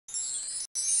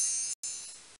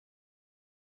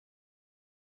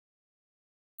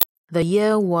The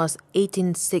year was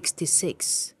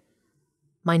 1866.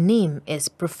 My name is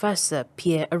Professor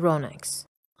Pierre Aronnax.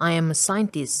 I am a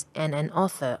scientist and an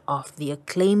author of the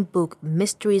acclaimed book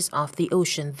Mysteries of the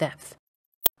Ocean Depth.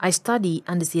 I study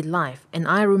undersea life, and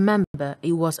I remember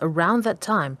it was around that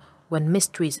time when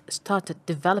mysteries started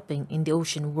developing in the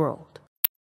ocean world.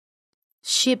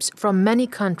 Ships from many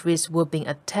countries were being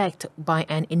attacked by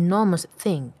an enormous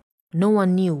thing. No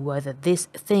one knew whether this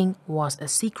thing was a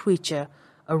sea creature,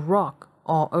 a rock,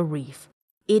 or a reef.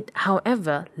 It,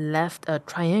 however, left a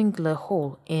triangular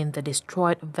hole in the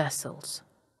destroyed vessels.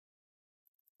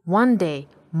 One day,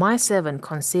 my servant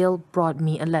Conseil brought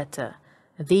me a letter.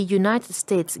 The United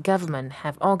States government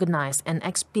have organized an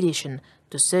expedition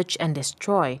to search and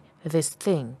destroy this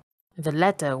thing. The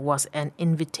letter was an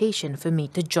invitation for me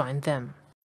to join them.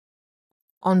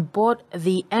 On board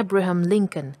the Abraham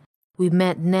Lincoln, we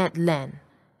met Ned Land,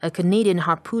 a Canadian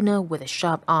harpooner with a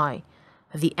sharp eye.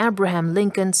 The Abraham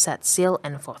Lincoln set sail,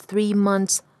 and for 3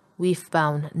 months we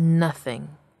found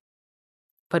nothing.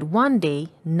 But one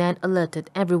day, Ned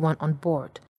alerted everyone on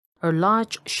board. A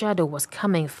large shadow was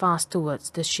coming fast towards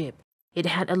the ship. It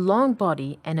had a long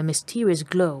body and a mysterious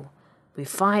glow. We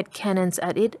fired cannons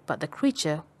at it, but the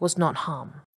creature was not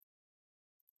harmed.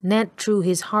 Ned threw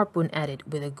his harpoon at it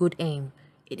with a good aim.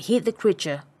 It hit the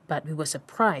creature, but we were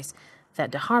surprised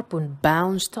that the harpoon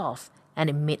bounced off and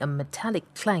it made a metallic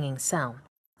clanging sound.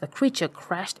 The creature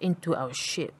crashed into our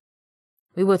ship.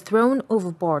 We were thrown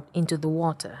overboard into the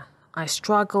water. I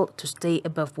struggled to stay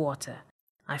above water.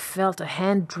 I felt a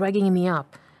hand dragging me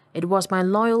up. It was my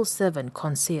loyal servant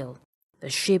Conseil. The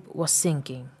ship was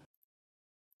sinking.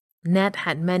 Ned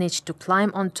had managed to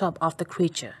climb on top of the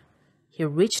creature. He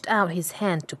reached out his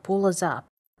hand to pull us up.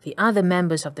 The other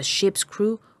members of the ship's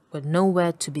crew were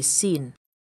nowhere to be seen.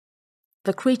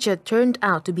 The creature turned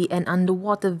out to be an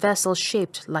underwater vessel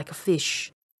shaped like a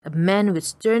fish. A man with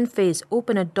stern face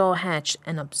opened a door hatch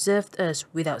and observed us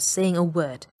without saying a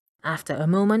word. After a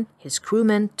moment, his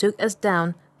crewmen took us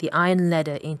down the iron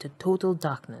ladder into total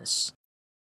darkness.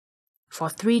 For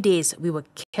 3 days, we were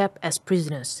kept as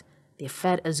prisoners. They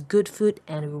fed us good food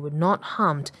and we were not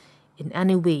harmed in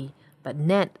any way, but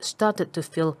Ned started to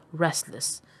feel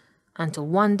restless. Until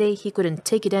one day he couldn't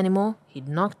take it anymore, he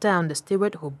knocked down the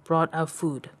steward who brought our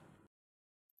food.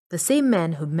 The same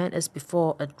man who met us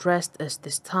before addressed us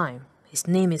this time. His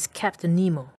name is Captain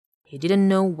Nemo. He didn't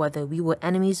know whether we were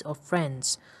enemies or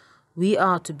friends. We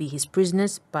are to be his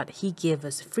prisoners, but he gave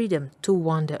us freedom to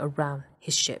wander around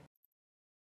his ship.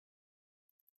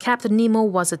 Captain Nemo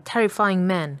was a terrifying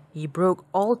man. He broke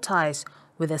all ties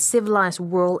with the civilized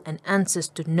world and answers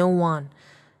to no one.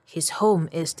 His home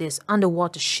is this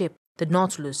underwater ship, the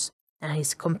Nautilus, and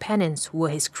his companions were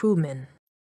his crewmen.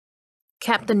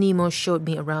 Captain Nemo showed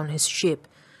me around his ship.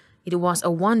 It was a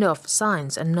wonder of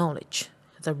science and knowledge.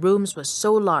 The rooms were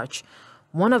so large.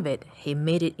 One of it, he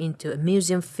made it into a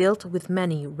museum filled with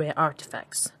many rare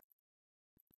artifacts.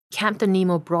 Captain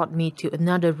Nemo brought me to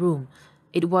another room.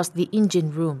 It was the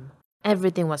engine room.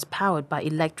 Everything was powered by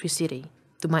electricity.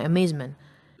 To my amazement,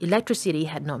 electricity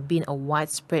had not been a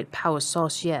widespread power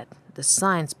source yet. The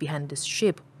science behind this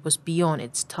ship was beyond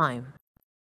its time.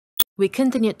 We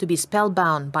continued to be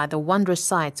spellbound by the wondrous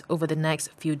sights over the next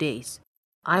few days.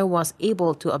 I was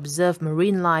able to observe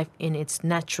marine life in its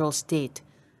natural state.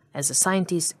 As a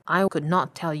scientist, I could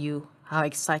not tell you how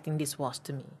exciting this was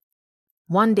to me.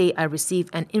 One day I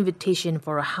received an invitation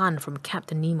for a hunt from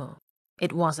Captain Nemo.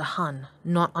 It was a hunt,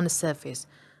 not on the surface,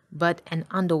 but an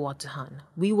underwater hunt.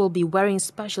 We will be wearing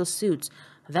special suits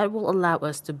that will allow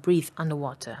us to breathe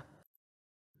underwater.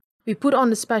 We put on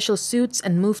the special suits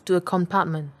and moved to a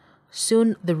compartment.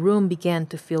 Soon the room began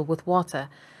to fill with water.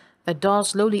 The door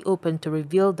slowly opened to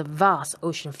reveal the vast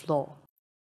ocean floor.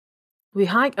 We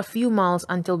hiked a few miles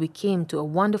until we came to a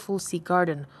wonderful sea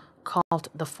garden called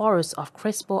the Forest of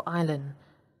Crespo Island.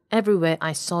 Everywhere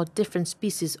I saw different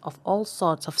species of all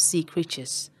sorts of sea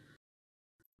creatures.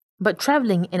 But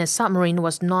traveling in a submarine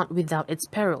was not without its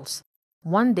perils.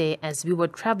 One day, as we were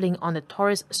traveling on the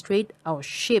Torres Strait, our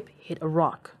ship hit a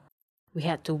rock. We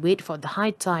had to wait for the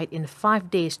high tide in 5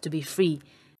 days to be free.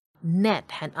 Ned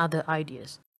had other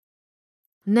ideas.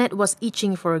 Ned was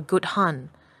itching for a good hunt.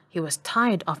 He was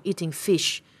tired of eating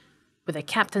fish. With the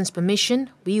captain's permission,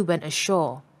 we went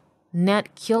ashore.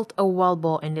 Ned killed a wild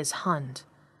boar in this hunt.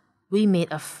 We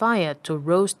made a fire to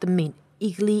roast the meat,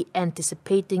 eagerly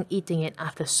anticipating eating it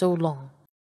after so long.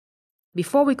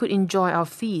 Before we could enjoy our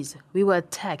feast, we were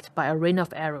attacked by a rain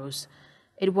of arrows.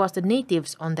 It was the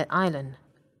natives on that island.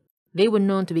 They were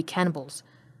known to be cannibals.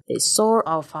 They saw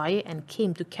our fire and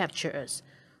came to capture us.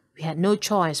 We had no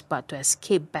choice but to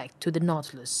escape back to the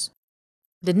Nautilus.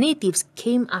 The natives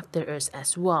came after us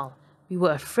as well. We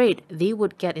were afraid they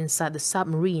would get inside the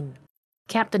submarine.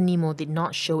 Captain Nemo did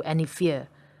not show any fear.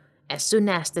 As soon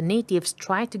as the natives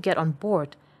tried to get on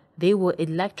board, they were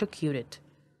electrocuted.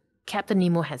 Captain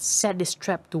Nemo had set this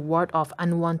trap to ward off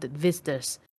unwanted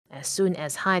visitors. As soon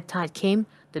as high tide came,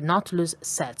 the Nautilus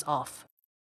set off.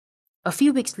 A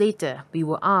few weeks later, we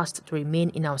were asked to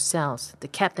remain in our cells. The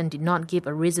captain did not give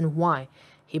a reason why.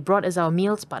 He brought us our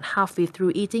meals, but halfway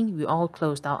through eating, we all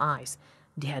closed our eyes.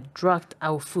 They had drugged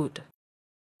our food.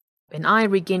 When I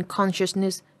regained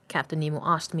consciousness, Captain Nemo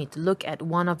asked me to look at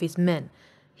one of his men.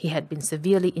 He had been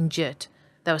severely injured.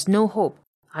 There was no hope.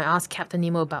 I asked Captain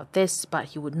Nemo about this, but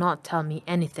he would not tell me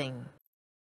anything.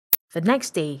 The next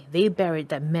day, they buried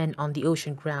that man on the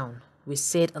ocean ground. We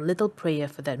said a little prayer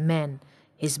for that man.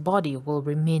 His body will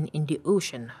remain in the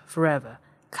ocean forever,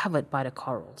 covered by the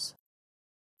corals.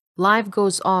 Life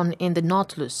goes on in the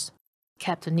Nautilus.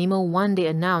 Captain Nemo one day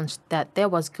announced that there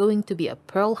was going to be a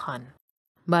pearl hunt,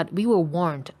 but we were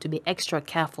warned to be extra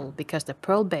careful because the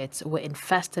pearl beds were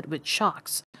infested with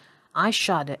sharks. I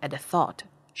shuddered at the thought.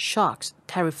 Sharks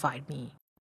terrified me.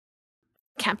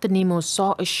 Captain Nemo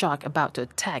saw a shark about to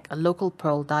attack a local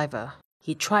pearl diver.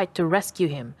 He tried to rescue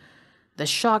him. The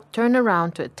shark turned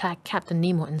around to attack Captain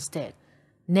Nemo instead.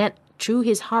 Ned threw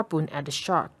his harpoon at the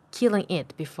shark, killing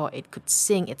it before it could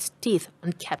sink its teeth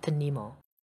on Captain Nemo.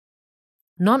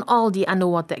 Not all the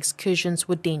underwater excursions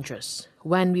were dangerous.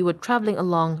 When we were traveling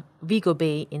along Vigo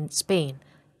Bay in Spain,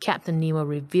 Captain Nemo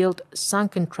revealed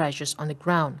sunken treasures on the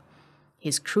ground.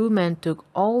 His crewmen took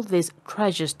all these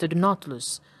treasures to the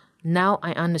Nautilus. Now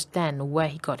I understand where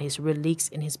he got his relics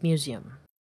in his museum.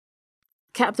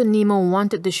 Captain Nemo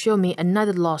wanted to show me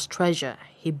another lost treasure.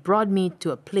 He brought me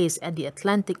to a place at the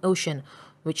Atlantic Ocean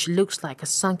which looks like a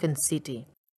sunken city.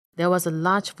 There was a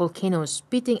large volcano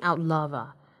spitting out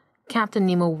lava. Captain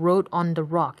Nemo wrote on the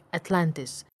rock,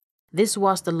 Atlantis. This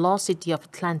was the lost city of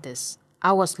Atlantis.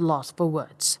 I was lost for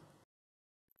words.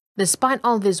 Despite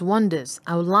all these wonders,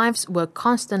 our lives were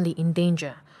constantly in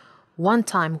danger. One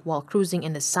time, while cruising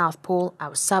in the South Pole,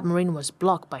 our submarine was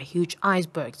blocked by huge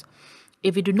icebergs.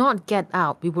 If we do not get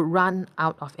out, we would run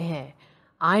out of air.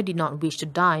 I did not wish to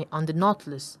die on the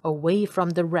Nautilus, away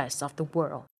from the rest of the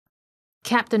world.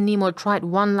 Captain Nemo tried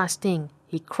one last thing.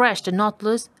 He crashed the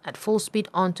Nautilus at full speed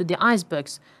onto the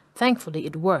icebergs. Thankfully,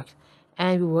 it worked,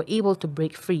 and we were able to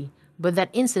break free. But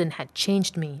that incident had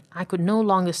changed me. I could no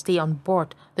longer stay on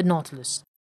board the Nautilus.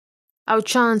 Our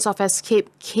chance of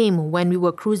escape came when we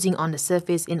were cruising on the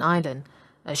surface in Ireland.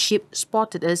 A ship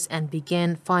spotted us and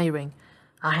began firing.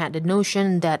 I had the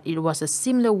notion that it was a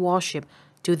similar warship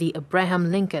to the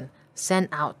Abraham Lincoln sent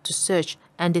out to search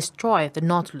and destroy the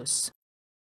Nautilus.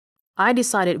 I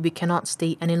decided we cannot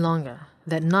stay any longer.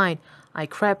 That night, I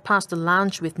crept past the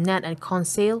lounge with Ned and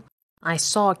Conseil. I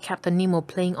saw Captain Nemo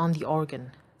playing on the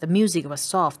organ. The music was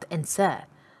soft and sad.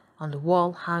 On the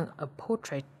wall hung a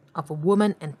portrait of a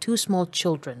woman and two small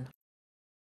children.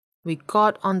 We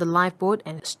got on the lifeboat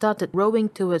and started rowing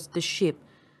towards the ship.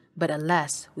 But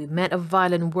alas, we met a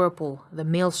violent whirlpool, the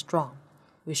maelstrom.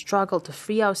 We struggled to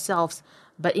free ourselves,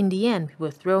 but in the end we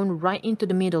were thrown right into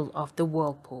the middle of the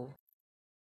whirlpool.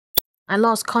 I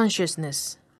lost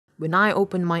consciousness. When I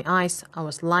opened my eyes, I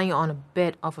was lying on a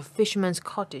bed of a fisherman's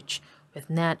cottage with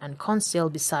Ned and Conseil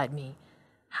beside me.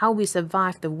 How we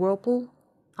survived the whirlpool?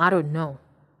 I don't know,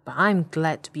 but I'm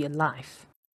glad to be alive.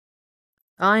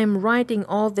 I am writing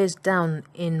all this down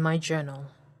in my journal.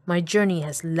 My journey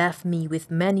has left me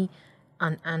with many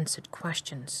unanswered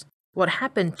questions. What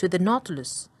happened to the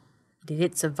Nautilus? Did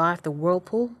it survive the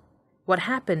whirlpool? What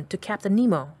happened to Captain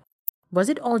Nemo? Was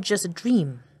it all just a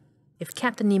dream? If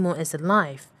Captain Nemo is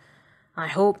alive, I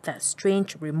hope that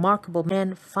strange, remarkable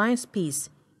man finds peace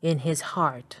in his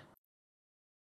heart.